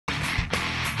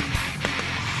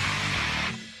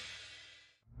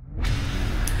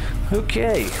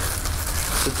Okay,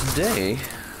 so today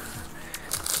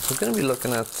we're going to be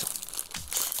looking at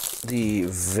the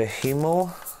Vihimo,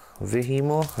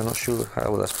 I'm not sure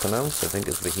how that's pronounced, I think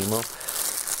it's Vihimo.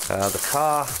 The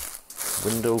car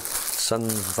window sun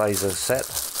visor set.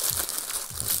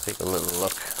 Let's take a little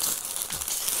look.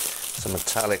 It's a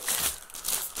metallic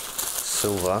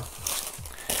silver.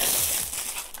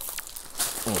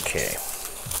 Okay,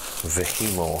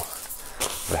 Vihimo.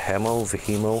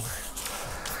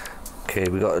 Okay,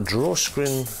 we got a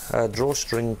drawstring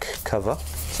cover,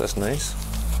 so that's nice.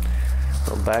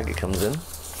 Little bag it comes in.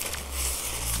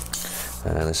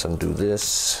 And let's undo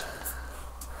this.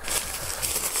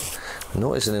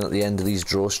 Noticing at the end of these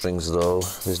drawstrings though,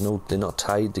 they're not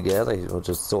tied together. I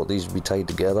just thought these would be tied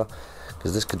together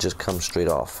because this could just come straight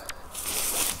off.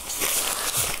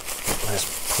 Let's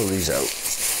pull these out.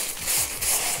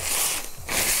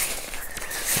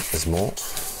 There's more.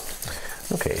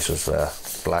 Okay, so it's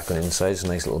black on the inside. It's a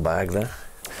nice little bag there.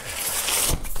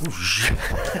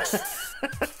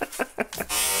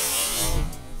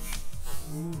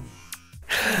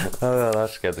 Oh, that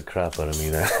scared the crap out of me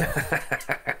there.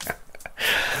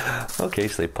 Okay,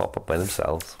 so they pop up by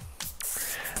themselves.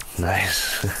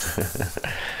 Nice.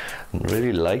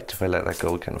 Really light. If I let that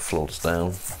go, it kind of floats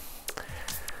down.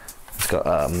 It's got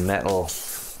a metal.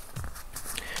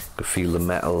 You can feel the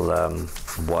metal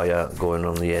wire going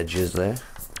on the edges there.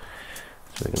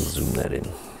 So we can zoom that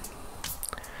in.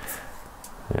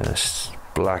 Yes,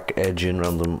 black edging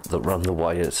around the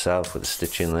wire itself with the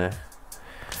stitching there.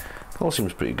 All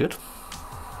seems pretty good.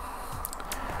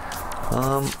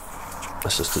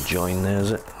 That's just the join there,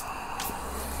 is it?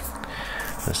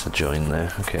 That's the join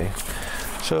there, okay.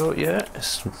 So yeah,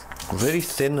 it's very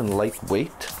thin and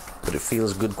lightweight, but it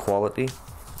feels good quality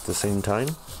at the same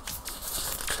time.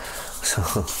 So,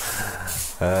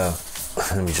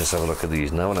 let me just have a look at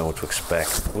these now. I know what to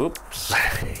expect. Whoops.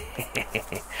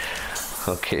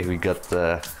 Okay, we got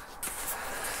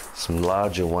some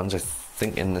larger ones. I'm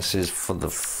thinking this is for the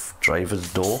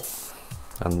driver's door,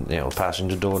 and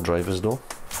passenger door, driver's door.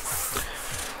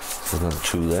 There's another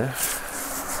two there.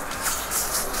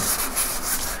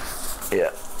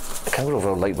 Yeah, I can't believe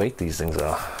how lightweight these things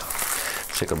are.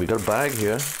 Check out, we got a bag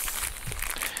here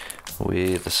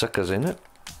with the suckers in it.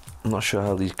 I'm not sure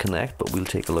how these connect, but we'll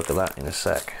take a look at that in a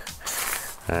sec.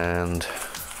 And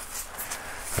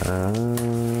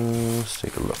let's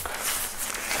take a look.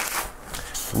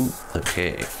 Ooh,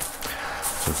 okay.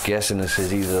 So I'm guessing this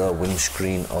is either a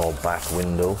windscreen or back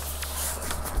window.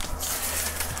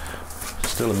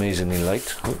 Still amazingly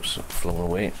light. Oops, flown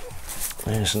away.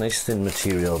 Yeah, it's a nice thin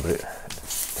material, but it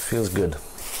feels good.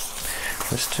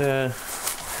 This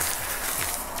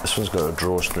one's got a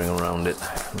drawstring around it.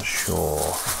 I'm not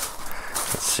sure.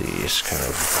 Let's see. It's kind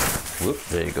of. Whoop!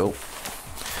 There you go.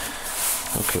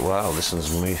 Okay. Wow. This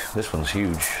one's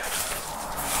huge.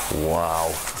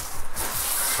 Wow.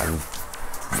 And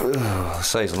the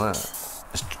size of that.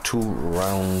 It's too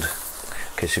round.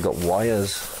 Okay, so you've got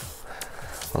wires.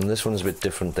 On this one's a bit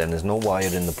different then. There's no wire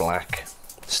in the black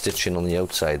stitching on the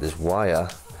outside. There's wire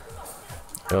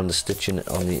around the stitching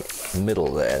on the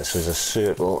middle there. So there's a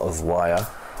circle of wire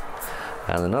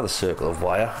and another circle of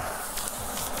wire.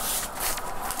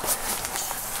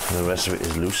 And the rest of it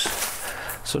is loose.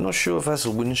 So I'm not sure if that's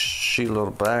a windshield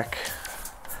or back.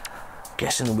 I'm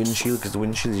guessing a windshield because the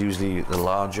windshield is usually the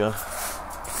larger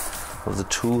of the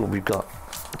two. We've got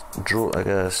like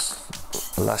a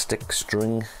elastic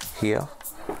string here.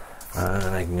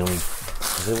 And I can only,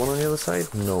 is there one on the other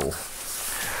side? No.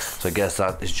 So I guess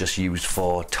that is just used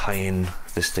for tying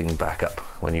this thing back up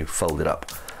when you fold it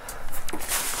up.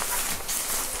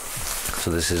 So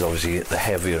this is obviously the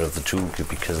heavier of the two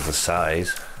because of the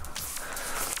size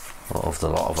of the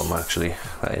lot of them actually.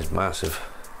 That is massive.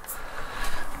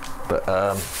 But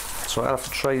so I'll have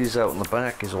to try these out in the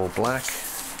back. Is all black.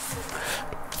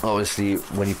 Obviously,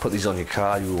 when you put these on your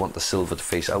car, you want the silver to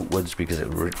face outwards because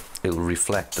it'll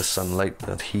reflect the sunlight,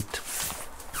 that heat.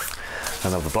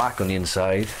 And have the black on the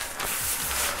inside.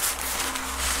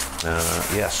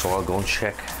 Yeah, so I'll go and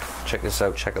check this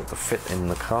out, check out the fit in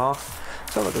the car.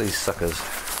 So look at these suckers.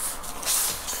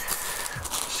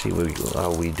 See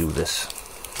how we do this.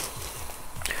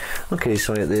 Okay,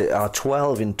 so there are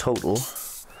 12 in total.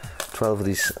 12 of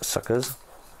these suckers.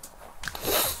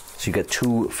 So you get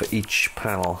 2 for each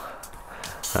panel,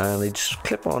 and they just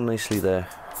clip on nicely there.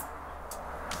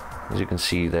 As you can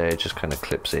see there, it just kind of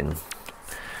clips in.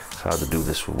 It's hard to do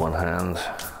this with one hand.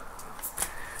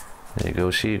 There you go,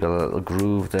 see you got a little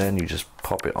groove there, and you just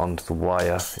pop it onto the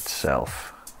wire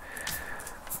itself.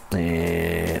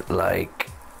 Like,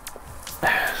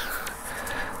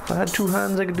 if I had 2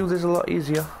 hands I could do this a lot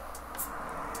easier.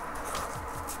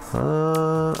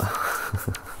 There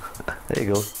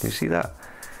you go. Do you see that?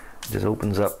 It just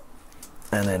opens up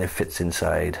and then it fits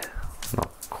inside.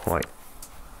 Not quite.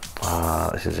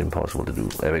 This is impossible to do.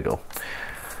 There we go.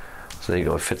 So there you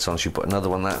go. It fits on. So you put another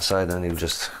one that side and you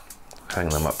just hang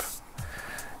them up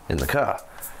in the car.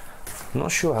 I'm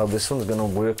not sure how this one's going to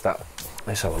work.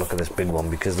 Let's have a look at this big one,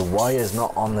 because the wire is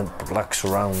not on the black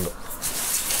surround.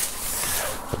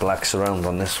 The black surround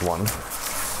on this one.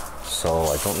 So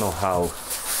I don't know how.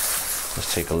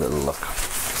 Let's take a little look.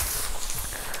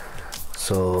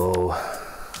 So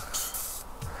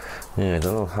yeah, I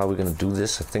don't know how we're going to do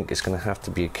this. I think it's going to have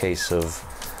to be a case of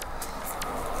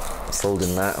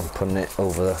folding that and putting it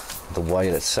over the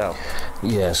wire itself.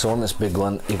 Yeah, so on this big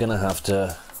one, you're going to have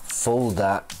to fold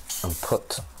that and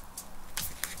put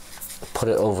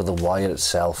it over the wire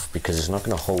itself, because it's not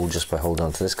going to hold just by holding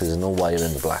onto this, because there's no wire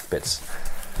in the black bits.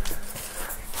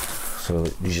 So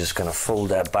you're just going to fold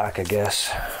that back, I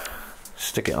guess,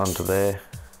 stick it onto there,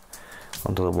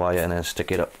 onto the wire, and then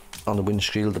stick it up on the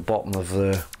windshield. The bottom of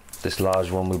this large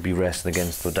one will be resting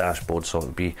against the dashboard, so it'll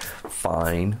be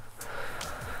fine.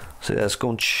 So let's go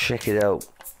and check it out,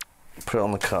 put it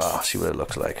on the car, see what it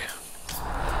looks like.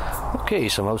 Okay,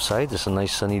 so I'm outside. It's a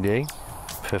nice sunny day,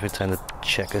 perfect time to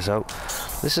check this out.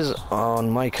 This is on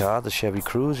my car, the Chevy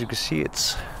Cruze. You can see you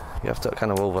have to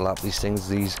kind of overlap these things.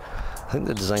 I think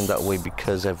they're designed that way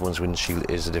because everyone's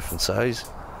windshield is a different size,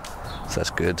 so that's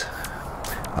good.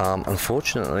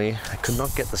 Unfortunately, I could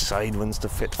not get the side ones to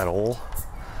fit at all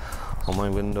on my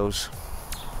windows.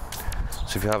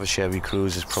 So if you have a Chevy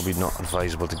Cruze, it's probably not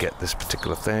advisable to get this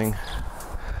particular thing.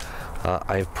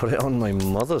 I've put it on my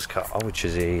mother's car, which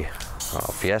is a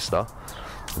Fiesta.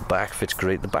 The back fits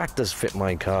great. The back does fit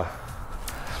my car,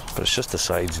 but it's just the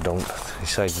sides don't. The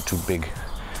sides are too big.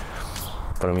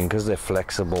 But I mean, because they're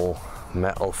flexible,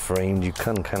 metal framed, you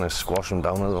can kind of squash them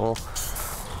down a little.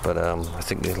 But I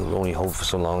think it'll only hold for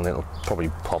so long, and it'll probably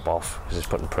pop off because it's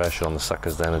putting pressure on the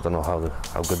suckers. Then I don't know how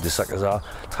good the suckers are.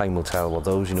 Time will tell with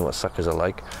those. You know what suckers are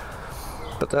like.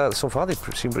 But so far they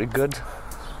seem pretty good.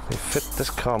 They fit this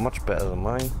car much better than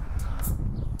mine.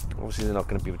 Obviously they're not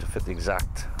going to be able to fit the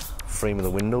exact frame of the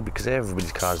window because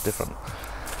everybody's car is different.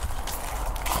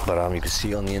 But you can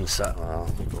see on the inside. I'll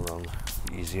go around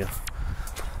easier.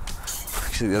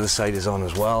 Actually, the other side is on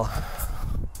as well.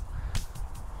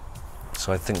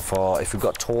 So I think if you've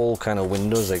got tall kind of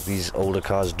windows like these older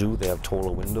cars do, they have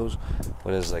taller windows.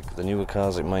 Whereas like the newer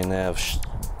cars like mine, they have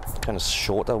kind of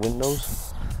shorter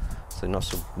windows. So they're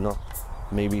not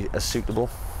maybe as suitable.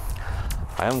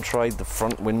 I haven't tried the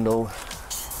front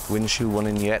windshield one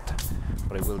in yet,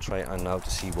 but I will try it on now to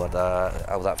see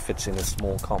how that fits in a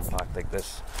small compact like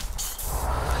this.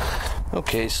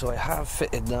 Okay, so I have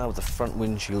fitted now the front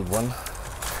windshield one.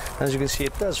 As you can see,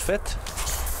 it does fit.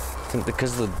 I think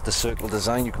because of the circle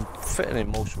design, you can fit it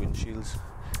in most windshields.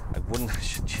 I wouldn't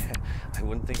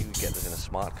think you could get this in a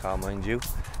smart car, mind you.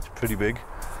 It's pretty big,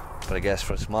 but I guess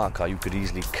for a smart car you could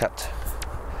easily cut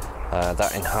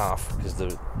that in half, because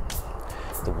the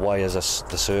wires are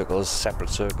the circles, separate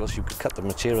circles. You could cut the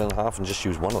material in half and just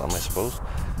use one of them, I suppose.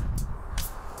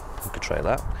 You could try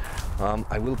that.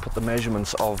 I will put the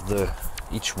measurements of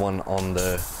each one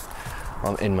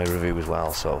in my review as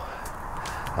well, so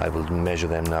I will measure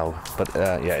them now. But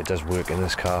yeah, it does work in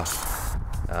this car.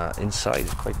 Inside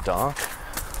is quite dark,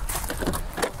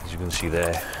 as you can see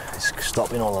there. It's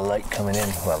stopping all the light coming in.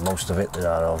 Well, most of it. There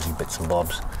are obviously bits and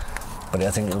bobs, but I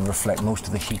think it'll reflect most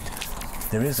of the heat.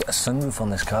 There is a sunroof on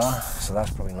this car, so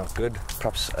that's probably not good.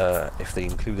 Perhaps if they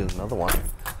included another one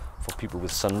for people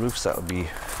with sunroofs, that would be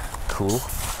cool.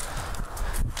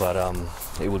 But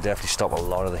it will definitely stop a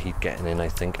lot of the heat getting in, I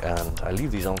think. And I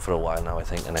leave these on for a while now, I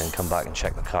think, and then come back and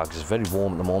check the car, because it's very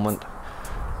warm at the moment.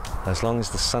 As long as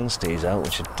the sun stays out,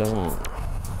 which it doesn't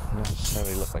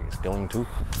necessarily look like it's going to,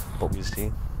 but we'll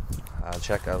see. I'll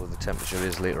check out what the temperature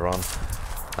is later on,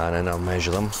 and then I'll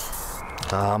measure them.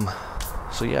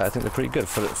 So yeah, I think they're pretty good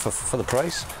for the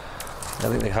price. I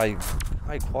think they're high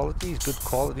quality, good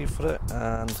quality for it.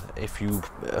 And if you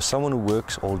are someone who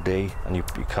works all day and your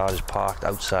car is parked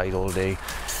outside all day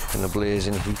in the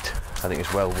blazing heat, I think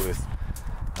it's well worth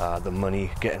the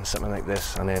money getting something like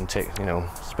this, and then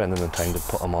spending the time to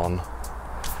put them on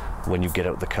when you get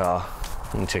out the car.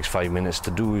 It takes 5 minutes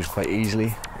to do. It's quite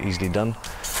easily done.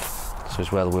 So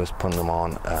it's well worth putting them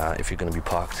on if you're going to be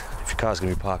parked. If your car's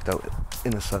going to be parked out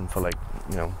in the sun for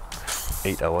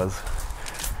 8 hours,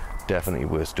 definitely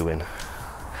worth doing.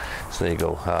 So there you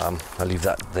go. I'll leave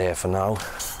that there for now,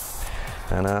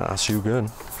 and I'll see you again.